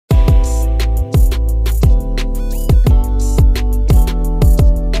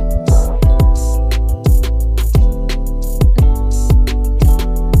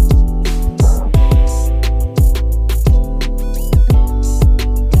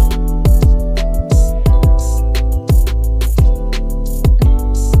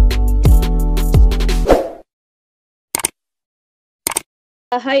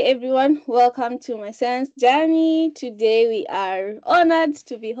Hi everyone, welcome to my science journey. Today we are honored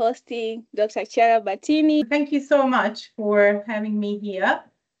to be hosting Dr. Chiara Batini. Thank you so much for having me here.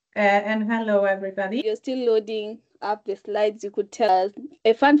 And hello, everybody. You're still loading up the slides. You could tell us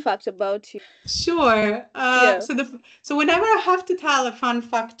a fun fact about you. Sure. Yeah. So whenever I have to tell a fun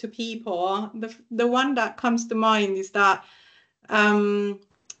fact to people, the one that comes to mind is that um,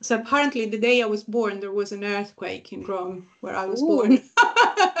 so apparently the day I was born, there was an earthquake in Rome where I was born. Ooh.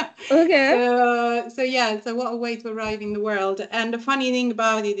 Okay. So what a way to arrive in the world. And the funny thing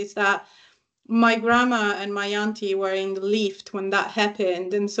about it is that my grandma and my auntie were in the lift when that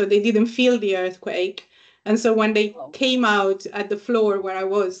happened, and so they didn't feel the earthquake. And so when they Wow. came out at the floor where I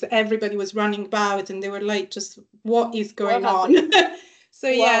was, everybody was running about, and they were like, "Just what is What going on?" happened? So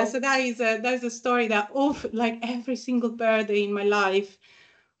yeah, Wow. so that is a story that like every single birthday in my life,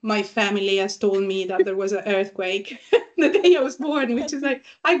 my family has told me that there was an earthquake the day I was born, which is like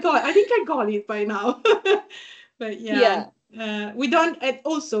I think I got it by now. But yeah, Yeah. we don't. And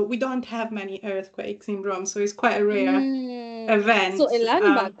also, we don't have many earthquakes in Rome, so it's quite a rare So event. a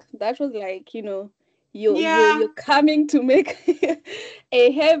landmark. That was like, you're Yeah, coming to make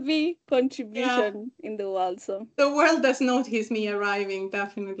a heavy yeah. contribution in the world. So The world does notice me arriving,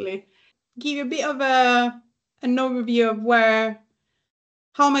 definitely. Give you a bit of an overview of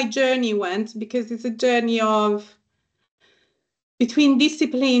how my journey went, because it's a journey of between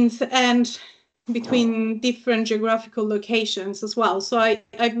disciplines and between different geographical locations as well. So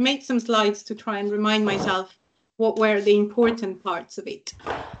I've made some slides to try and remind myself what were the important parts of it.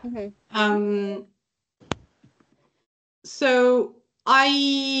 mhm. Um, so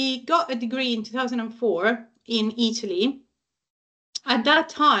I got a degree in 2004 in Italy. At that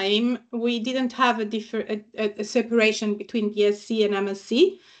time, we didn't have a separation between BSc and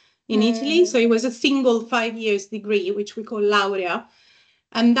MSc in Italy. Mhm. So it was a single 5 years degree, which we call laurea.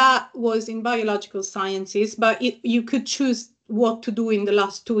 And that was in biological sciences, but you could choose what to do in the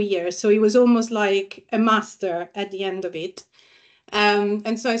last 2 years. So it was almost like a master at the end of it.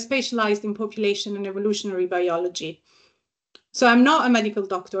 And so I specialized in population and evolutionary biology. So I'm not a medical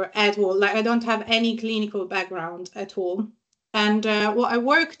doctor at all. Like I don't have any clinical background at all. And what I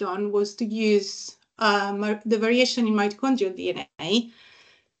worked on was to use the variation in mitochondrial DNA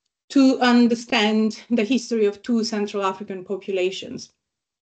to understand the history of two Central African populations.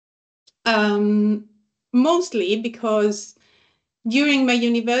 Um, Mostly because during my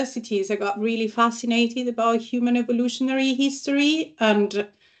universities, I got really fascinated about human evolutionary history. And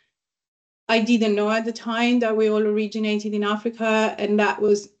I didn't know at the time that we all originated in Africa. And that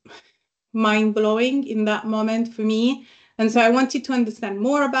was mind blowing in that moment for me. And so I wanted to understand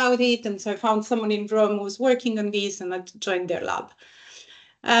more about it. And so I found someone in Rome who was working on this, and I joined their lab.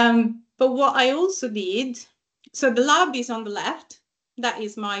 But what I also did, so the lab is on the left. That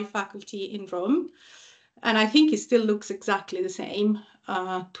is my faculty in Rome. And I think it still looks exactly the same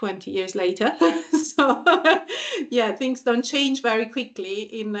 20 years later. So yeah, things don't change very quickly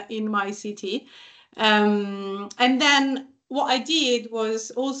in my city. And then what I did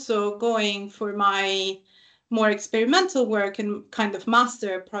was also going for my more experimental work and kind of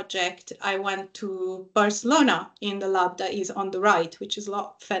master project. I went to Barcelona in the lab that is on the right, which is a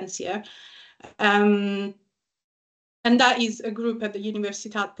lot fancier. Um, and that is a group at the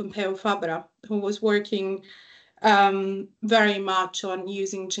Universitat Pompeu Fabra who was working very much on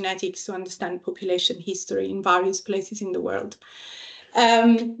using genetics to understand population history in various places in the world.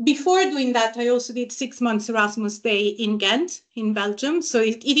 Before doing that, I also did 6 months Erasmus Day in Ghent, in Belgium. So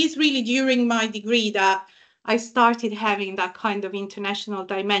it is really during my degree that I started having that kind of international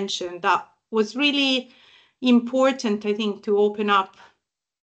dimension that was really important, I think, to open up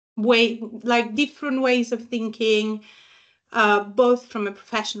different ways of thinking, both from a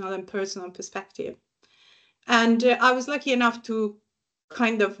professional and personal perspective. And I was lucky enough to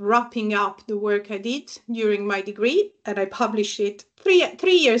kind of wrapping up the work I did during my degree, and I published it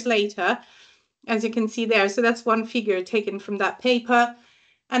three years later, as you can see there. So that's one figure taken from that paper.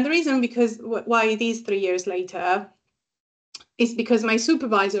 And the reason why it is 3 years later is because my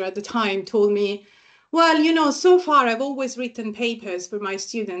supervisor at the time told me, well, so far I've always written papers for my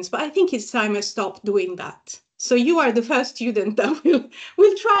students, but I think it's time I stopped doing that. So you are the first student that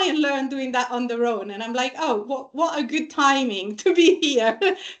will try and learn doing that on their own. And I'm like, oh, what a good timing to be here.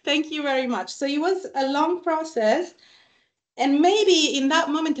 Thank you very much. So it was a long process. And maybe in that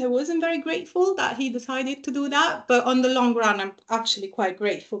moment, I wasn't very grateful that he decided to do that. But on the long run, I'm actually quite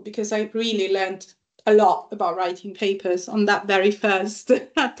grateful because I really learned a lot about writing papers on that very first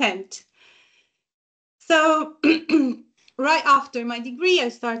attempt. So right after my degree, I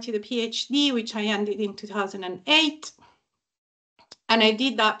started a PhD, which I ended in 2008. And I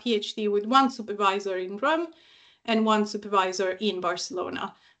did that PhD with one supervisor in Rome and one supervisor in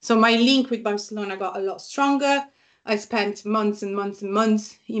Barcelona. So my link with Barcelona got a lot stronger. I spent months and months and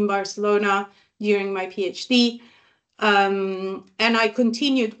months in Barcelona during my PhD. And I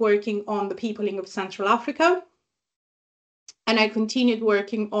continued working on the peopling of Central Africa. And I continued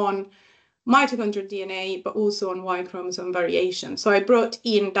working on mitochondrial DNA, but also on Y chromosome variation. So I brought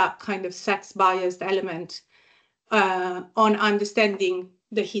in that kind of sex biased element on understanding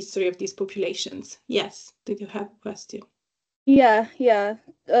the history of these populations. Yes, did you have a question? Yeah.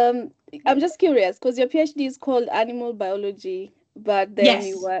 Um, I'm just curious because your PhD is called animal biology, but then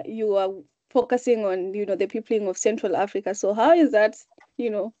Yes. you are focusing on, the peopling of Central Africa. So how is that, you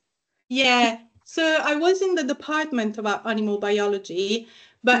know? Yeah. So I was in the department about animal biology,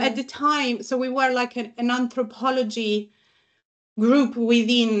 but at Mm. the time, so we were like an anthropology group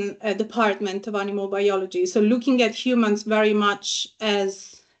within a department of animal biology. So looking at humans very much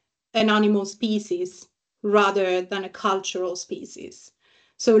as an animal species rather than a cultural species.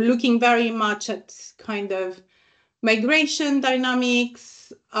 So looking very much at kind of migration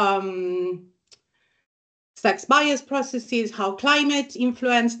dynamics, sex bias processes, how climate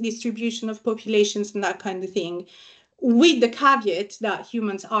influence distribution of populations and that kind of thing, with the caveat that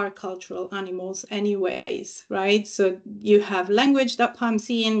humans are cultural animals anyways, right? So you have language that comes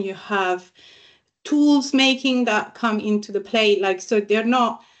in, you have tools making that come into the play, like, so they're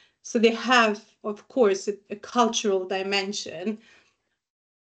not, so they have, of course, a cultural dimension.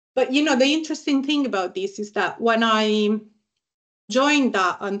 But, the interesting thing about this is that when I joined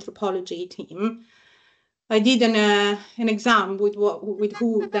that anthropology team, I did an exam with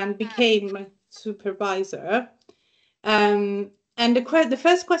who then became my supervisor. And the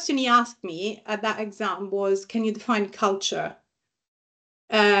first question he asked me at that exam was, "Can you define culture?"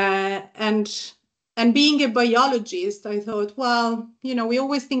 And being a biologist, I thought, well, we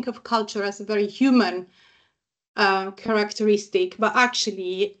always think of culture as a very human characteristic, but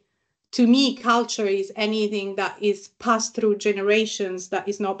actually, to me, culture is anything that is passed through generations that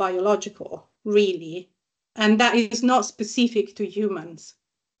is not biological, really. And that is not specific to humans,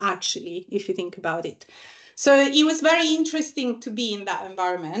 actually, if you think about it. So it was very interesting to be in that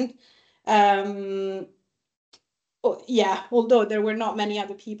environment. Yeah, although there were not many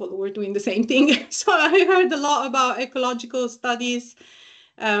other people who were doing the same thing. So I heard a lot about ecological studies.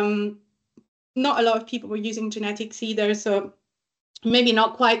 Not a lot of people were using genetics either. So maybe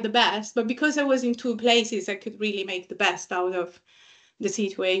not quite the best, but because I was in two places, I could really make the best out of the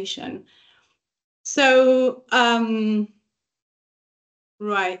situation. So,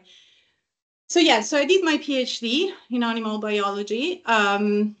 right. So yeah, so I did my PhD in animal biology.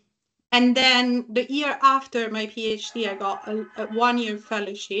 And then the year after my PhD, I got a one-year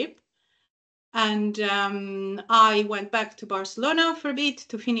fellowship. And I went back to Barcelona for a bit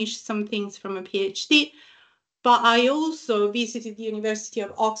to finish some things from a PhD. But I also visited the University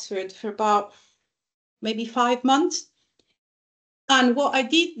of Oxford for about maybe 5 months. And what I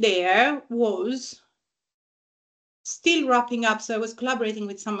did there was still wrapping up. So I was collaborating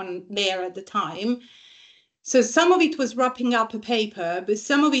with someone there at the time. So some of it was wrapping up a paper, but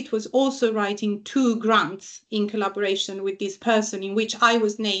some of it was also writing two grants in collaboration with this person in which I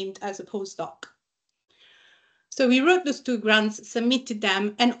was named as a postdoc. So we wrote those two grants, submitted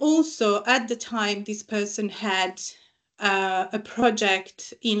them, and also at the time, this person had a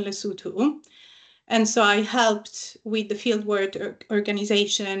project in Lesotho. And so I helped with the fieldwork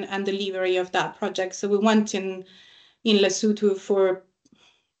organization and delivery of that project. So we went in Lesotho for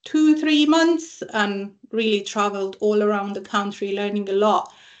 2-3 months and really traveled all around the country, learning a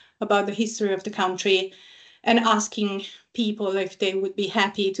lot about the history of the country and asking people if they would be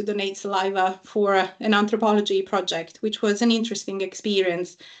happy to donate saliva for an anthropology project, which was an interesting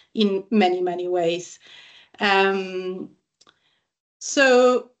experience in many, many ways.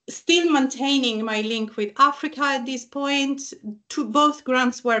 So still maintaining my link with Africa at this point. Both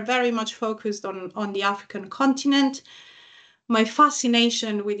grants were very much focused on the African continent. My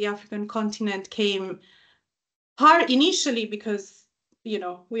fascination with the African continent came part initially because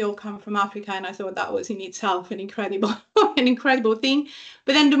we all come from Africa, and I thought that was in itself an incredible an incredible thing.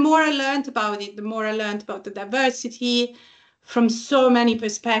 But then the more I learned about it, the more I learned about the diversity from so many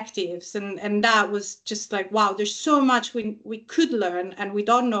perspectives, and that was just like, wow, there's so much we could learn and we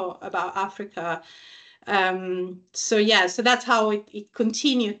don't know about Africa. So yeah, so that's how it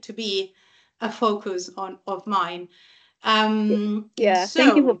continued to be a focus of mine. Yeah,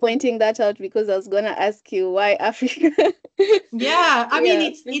 thank you for So pointing that out because I was gonna ask you why Africa. yeah, I mean, Yeah,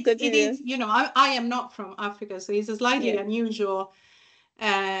 it's please it's it continue. is, I am not from Africa, so it's a slightly Yeah. unusual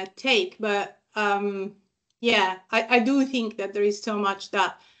take, but yeah, I do think that there is so much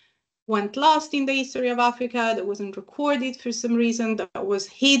that went lost in the history of Africa, that wasn't recorded for some reason, that was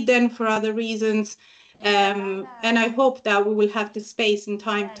hidden for other reasons. And I hope that we will have the space and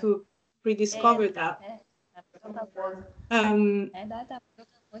time to rediscover that. Um,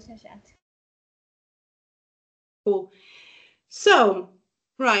 cool. So,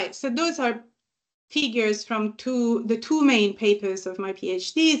 right, so those are figures from the two main papers of my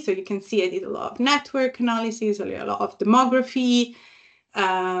PhD. So you can see I did a lot of network analysis, a lot of demography.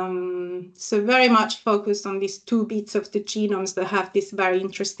 So very much focused on these two bits of the genomes that have these very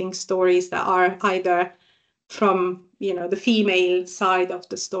interesting stories that are either from, the female side of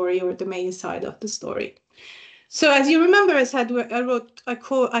the story or the male side of the story. So as you remember, I said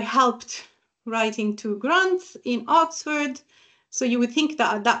I helped writing two grants in Oxford. So you would think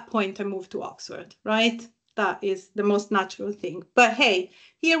that at that point I moved to Oxford, right? That is the most natural thing. But hey,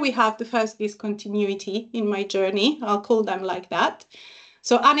 here we have the first discontinuity in my journey. I'll call them like that.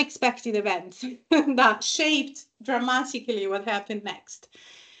 So unexpected events that shaped dramatically what happened next.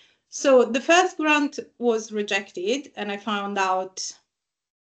 So the first grant was rejected, and I found out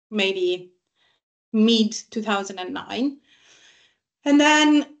maybe mid 2009. And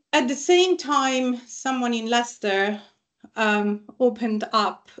then at the same time, someone in Leicester opened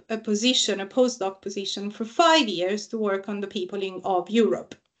up a postdoc position for 5 years to work on the peopling of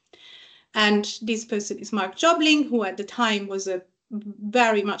Europe. And this person is Mark Jobling, who at the time was a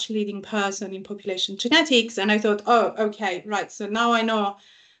very much leading person in population genetics. And I thought, oh, okay, right. So now I know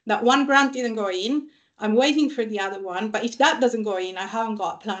that one grant didn't go in. I'm waiting for the other one. But if that doesn't go in, I haven't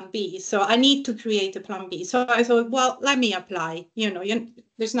got a plan B. So I need to create a plan B. So I thought, well, let me apply.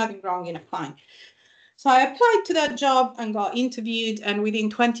 There's nothing wrong in applying. So I applied to that job and got interviewed. And within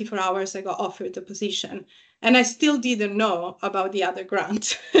 24 hours, I got offered the position. And I still didn't know about the other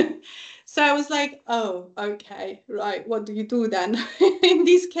grant. So I was like, oh, okay, right. What do you do then in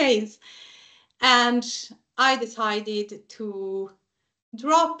this case? And I decided to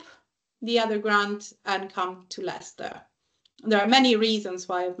drop the other grant and come to Leicester. There are many reasons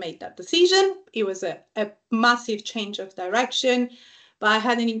why I've made that decision. It was a massive change of direction, but I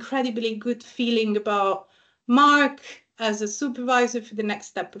had an incredibly good feeling about Mark as a supervisor for the next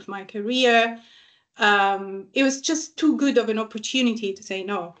step of my career. It was just too good of an opportunity to say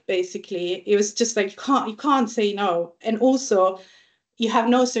no, basically. It was just like, you can't say no. And also, you have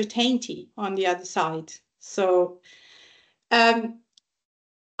no certainty on the other side. So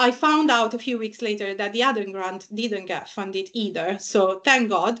I found out a few weeks later that the other grant didn't get funded either. So thank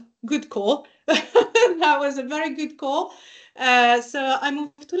God, good call. That was a very good call. So I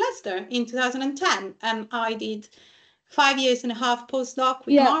moved to Leicester in 2010 and I did 5 years and a half postdoc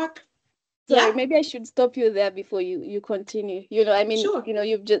with Yeah. Mark. Sorry, Yeah, maybe I should stop you there before you continue. I mean, sure.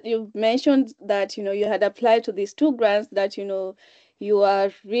 you've mentioned that, you had applied to these two grants that, you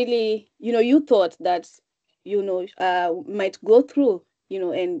are really, you thought that, might go through,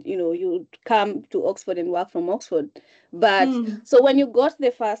 and, you'd come to Oxford and work from Oxford. But Mm. so when you got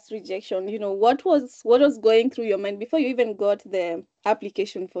the first rejection, what was going through your mind before you even got the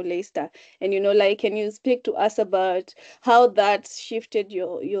application for Leicester? And, like, can you speak to us about how that shifted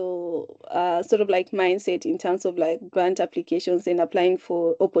your sort of like mindset in terms of like grant applications and applying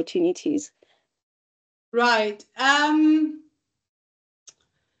for opportunities? Right.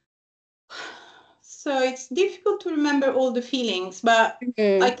 So it's difficult to remember all the feelings, but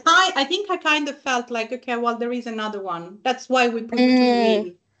Mm, I think I kind of felt like, okay, well, there is another one. That's why we put two mm,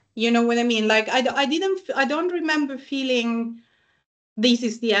 in. You know what I mean? Like I don't remember feeling this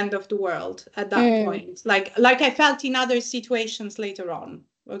is the end of the world at that mm, point. Like I felt in other situations later on.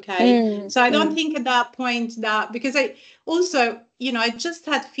 Okay. mm, So I don't mm, think at that point that because I also, I just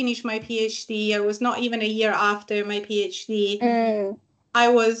had finished my PhD. I was not even a year after my PhD. mm, I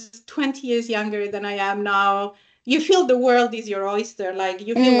was 20 years younger than I am now. You feel the world is your oyster. Like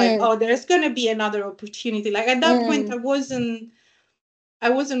you feel like, mm, oh, there's gonna be another opportunity. Like at that point, mm. I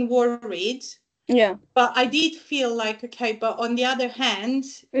wasn't worried, Yeah, but I did feel like, okay, but on the other hand,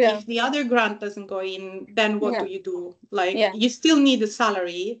 yeah, if the other grant doesn't go in, then what yeah, do you do? Like yeah, you still need a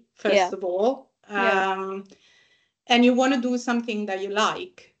salary, yeah, first of all. yeah, And you want to do something that you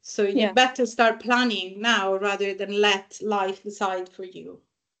like. So you yeah, better start planning now rather than let life decide for you.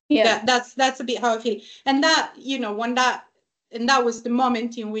 yeah. That's a bit how I feel. And that, when that was the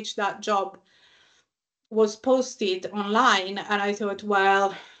moment in which that job was posted online, and I thought,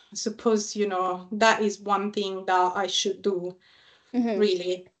 well, I suppose, that is one thing that I should do, Mm-hmm,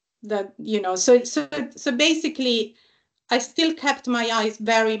 really. That, so basically I still kept my eyes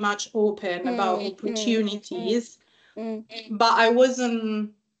very much open about mm, mm, mm, opportunities, mm, but I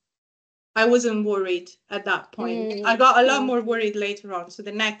wasn't I wasn't worried at that point. I got a lot more worried later on. So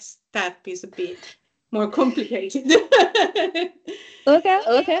the next step is a bit more complicated. Okay,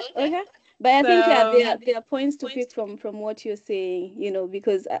 okay, okay. But I think yeah, So there are points to pick from what you're saying,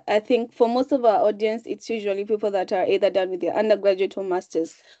 because I think for most of our audience, it's usually people that are either done with their undergraduate or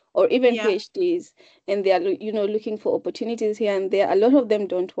masters or even yeah. PhDs, and they are looking for opportunities here and there. A lot of them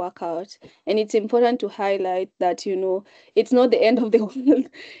don't work out, and it's important to highlight that it's not the end of the world.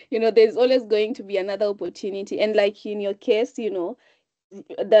 There's always going to be another opportunity, and like in your case,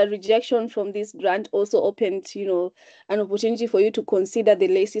 the rejection from this grant also opened, an opportunity for you to consider the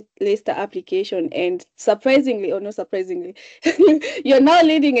Leicester application. And surprisingly, or not surprisingly, you're now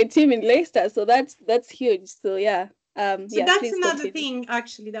leading a team in Leicester. So that's huge. So yeah, So yeah, that's please another continue. thing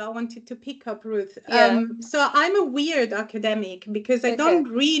actually that I wanted to pick up, Ruth. Yeah. So I'm a weird academic because I Okay. don't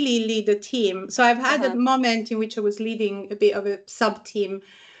really lead a team. So I've had a Uh-huh. moment in which I was leading a bit of a sub team,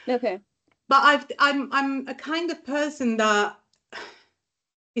 Okay. but I'm a kind of person that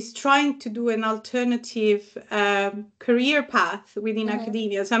is trying to do an alternative career path within Mm-hmm.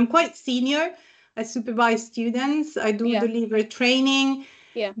 academia. So I'm quite senior. I supervise students. I do Yeah. deliver training,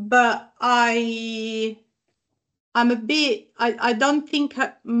 Yeah. but I'm a bit, I don't think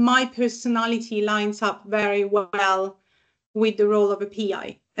my personality lines up very well with the role of a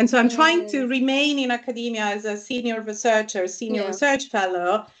PI. And so I'm trying to Mm, remain in academia as a senior researcher, senior yeah. research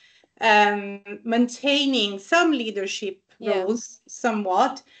fellow, maintaining some leadership Yeah. roles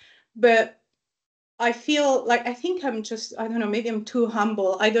somewhat. But I feel like I think I'm just, I don't know, maybe I'm too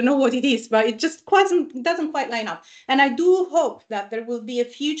humble. I don't know what it is, but it just doesn't quite line up. And I do hope that there will be a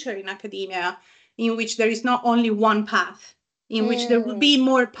future in academia in which there is not only one path, in which there will Mm, be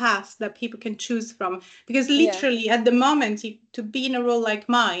more paths that people can choose from. Because yeah. literally at the moment, to be in a role like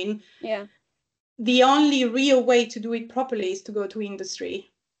mine, Yeah. the only real way to do it properly is to go to industry.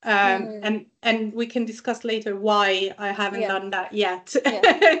 Mm, And we can discuss later why I haven't yeah. done that yet. Yeah.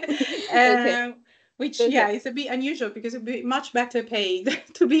 Okay. Which Okay. yeah, is a bit unusual because it'd be much better paid,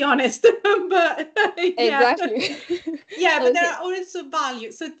 to be honest. But yeah. Exactly. Yeah, but there Okay. are also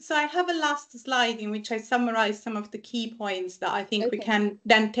values. So I have a last slide in which I summarize some of the key points that I think we Okay. can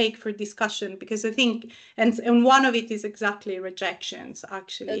then take for discussion because I think and one of it is exactly rejections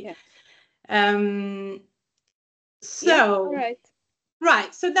actually. Okay. Um, Yeah. All so, right.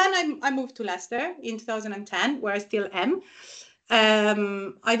 right. So then I moved to Leicester in 2010, where I still am.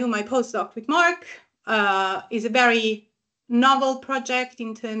 I do my postdoc with Mark. It's a very novel project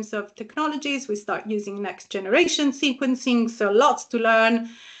in terms of technologies. We start using next generation sequencing, so lots to learn.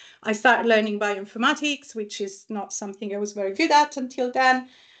 I started learning bioinformatics, which is not something I was very good at until then.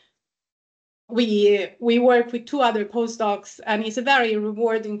 We work with two other postdocs, and it's a very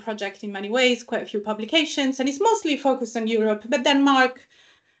rewarding project in many ways, quite a few publications, and it's mostly focused on Europe. But then Mark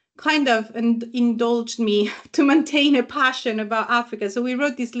kind of indulged me to maintain a passion about Africa. So we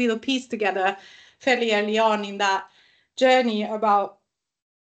wrote this little piece together fairly early on in that journey about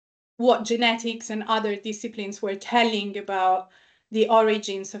what genetics and other disciplines were telling about the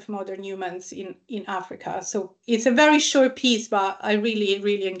origins of modern humans in Africa. So it's a very short piece, but I really,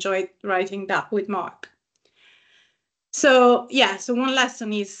 really enjoyed writing that with Mark. So yeah, so one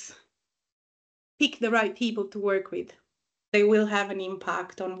lesson is pick the right people to work with. They will have an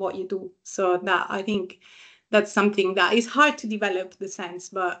impact on what you do. So that I think that's something that is hard to develop the sense,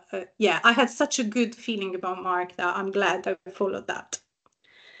 but yeah, I had such a good feeling about Mark that I'm glad I followed that.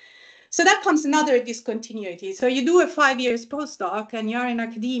 So that comes another discontinuity. So you do a 5 years postdoc and you're in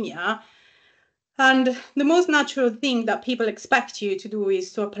academia, and the most natural thing that people expect you to do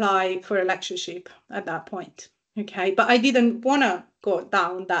is to apply for a lectureship at that point. Okay, but I didn't want to go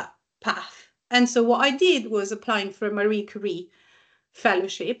down that path. And so what I did was applying for a Marie Curie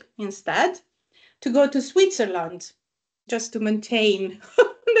fellowship instead to go to Switzerland just to maintain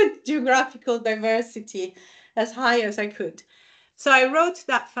the geographical diversity as high as I could. So I wrote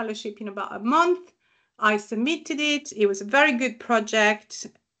that fellowship in about a month. I submitted it. It was a very good project.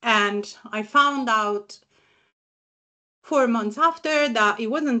 And I found out 4 months after that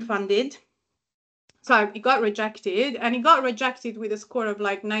it wasn't funded. So it got rejected, and it got rejected with a score of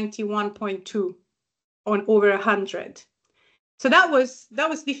like 91.2 on over 100. So that was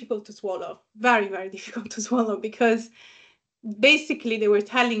difficult to swallow, very, very difficult to swallow, because basically they were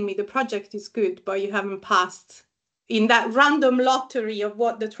telling me the project is good, but you haven't passed in that random lottery of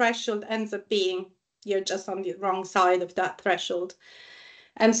what the threshold ends up being. You're just on the wrong side of that threshold.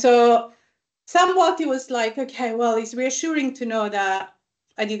 And so somewhat it was like, okay, well, it's reassuring to know that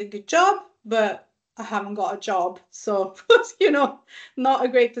I did a good job, but I haven't got a job. So, not a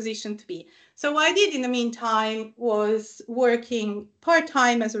great position to be. So what I did in the meantime was working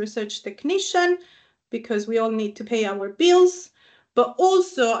part-time as a research technician, because we all need to pay our bills. But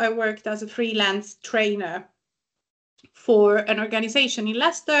also I worked as a freelance trainer for an organization in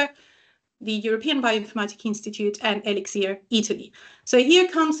Leicester, the European Bioinformatics Institute, and Elixir, Italy. So here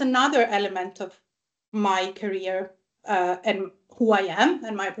comes another element of my career and who I am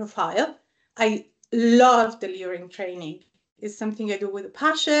and my profile. I love delivering training. It's something I do with a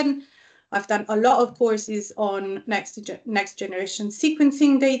passion. I've done a lot of courses on next generation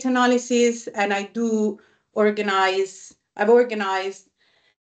sequencing data analysis, and I've organized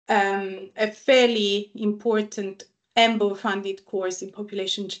a fairly important EMBO-funded course in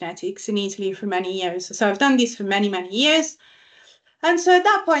population genetics in Italy for many years. So I've done this for many, many years. And so at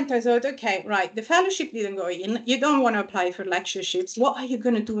that point, I thought, okay, right, the fellowship didn't go in. You don't want to apply for lectureships. What are you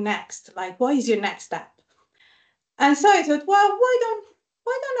going to do next? Like, what is your next step? And so I thought, well, why don't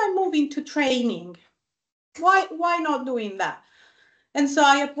I move into training? Why not doing that? And so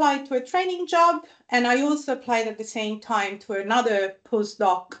I applied to a training job, and I also applied at the same time to another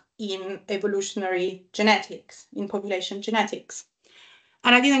postdoc in evolutionary genetics, in population genetics.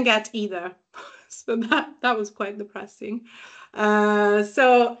 And I didn't get either. So that was quite depressing.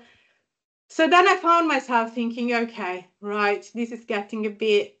 So then I found myself thinking, okay, right, this is getting a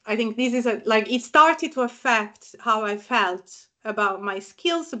bit, I think this is it started to affect how I felt about my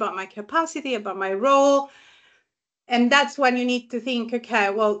skills, about my capacity, about my role. And that's when you need to think, okay,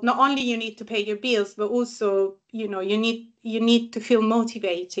 well, not only you need to pay your bills, but also, you need to feel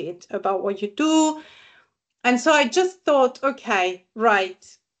motivated about what you do. And so I just thought, okay,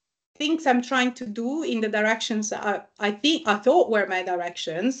 right, things I'm trying to do in the directions I thought were my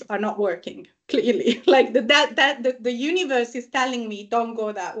directions are not working, clearly. Like the universe is telling me, don't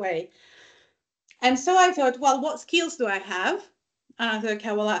go that way. And so I thought, well, what skills do I have? And I thought,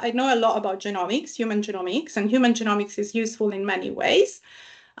 okay, well, I know a lot about genomics, human genomics, and human genomics is useful in many ways.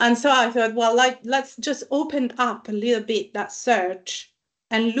 And so I thought, well, let's just open up a little bit that search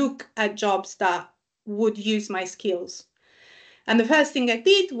and look at jobs that would use my skills. And the first thing I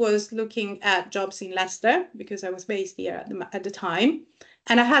did was looking at jobs in Leicester, because I was based here at the time.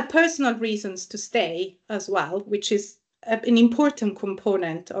 And I had personal reasons to stay as well, which is an important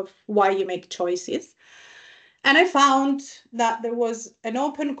component of why you make choices. And I found that there was an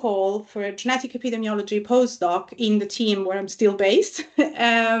open call for a genetic epidemiology postdoc in the team where I'm still based.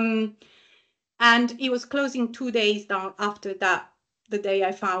 And it was closing 2 days down after that, the day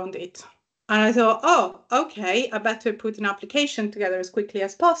I found it. And I thought, oh, okay, I better put an application together as quickly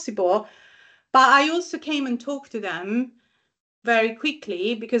as possible. But I also came and talked to them very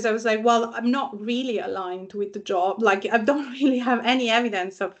quickly, because I was like, well, I'm not really aligned with the job. Like, I don't really have any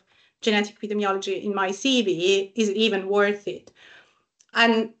evidence of genetic epidemiology in my CV. Is it even worth it?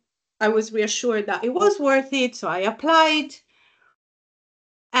 And I was reassured that it was worth it. So I applied,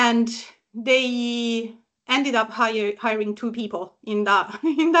 and they ended up hiring 2 people in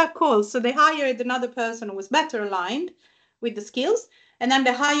that call. So they hired another person who was better aligned with the skills. And then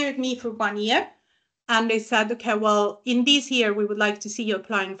they hired me for 1 year. And they said, okay, well, in this year, we would like to see you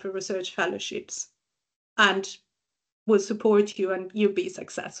applying for research fellowships, and we'll support you and you'll be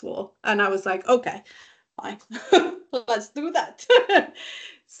successful. And I was like, okay, fine, let's do that.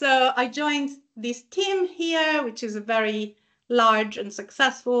 So I joined this team here, which is a very large and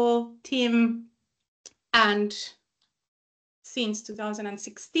successful team. And since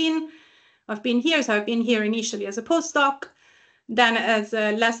 2016, I've been here. So I've been here initially as a postdoc, then as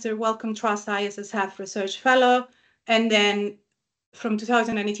a Leicester Wellcome Trust ISSF Research Fellow, and then from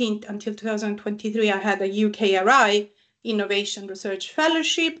 2018 until 2023, I had a UKRI Innovation Research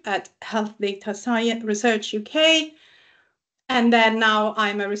Fellowship at Health Data Science Research UK. And then now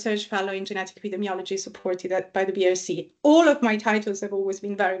I'm a research fellow in genetic epidemiology supported by the BRC. All of my titles have always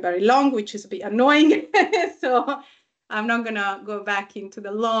been very, very long, which is a bit annoying. So I'm not going to go back into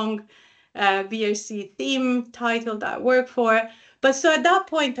the long BRC theme title that I work for. But so at that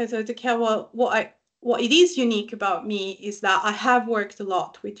point, I thought, okay, well, what it is unique about me is that I have worked a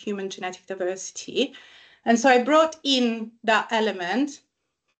lot with human genetic diversity. And so I brought in that element.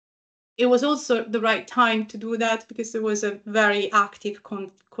 It was also the right time to do that, because there was a very active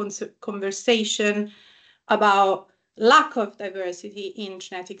conversation about lack of diversity in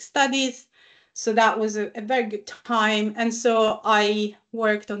genetic studies. So that was a very good time. And so I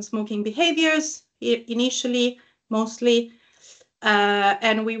worked on smoking behaviors initially, mostly.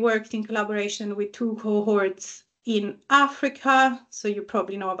 And we worked in collaboration with 2 cohorts in Africa. So you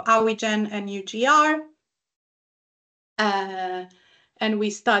probably know of AWIGEN and UGR. and we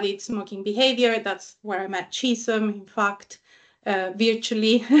studied smoking behavior. That's where I met Chisholm, in fact,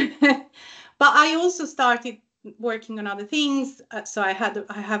 virtually. But I also started working on other things. So I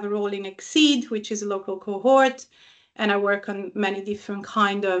have a role in Exceed, which is a local cohort, and I work on many different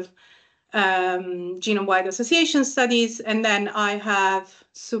kind of genome-wide association studies. And then I have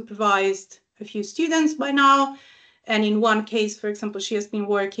supervised a few students by now. And in one case, for example, she has been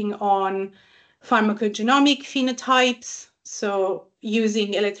working on pharmacogenomic phenotypes, so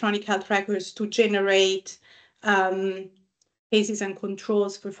using electronic health records to generate cases and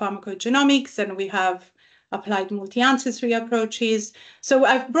controls for pharmacogenomics, and we have applied multi-ancestry approaches. So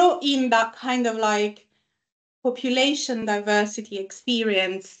I've brought in that kind of like population diversity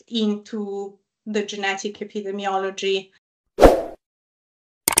experience into the genetic epidemiology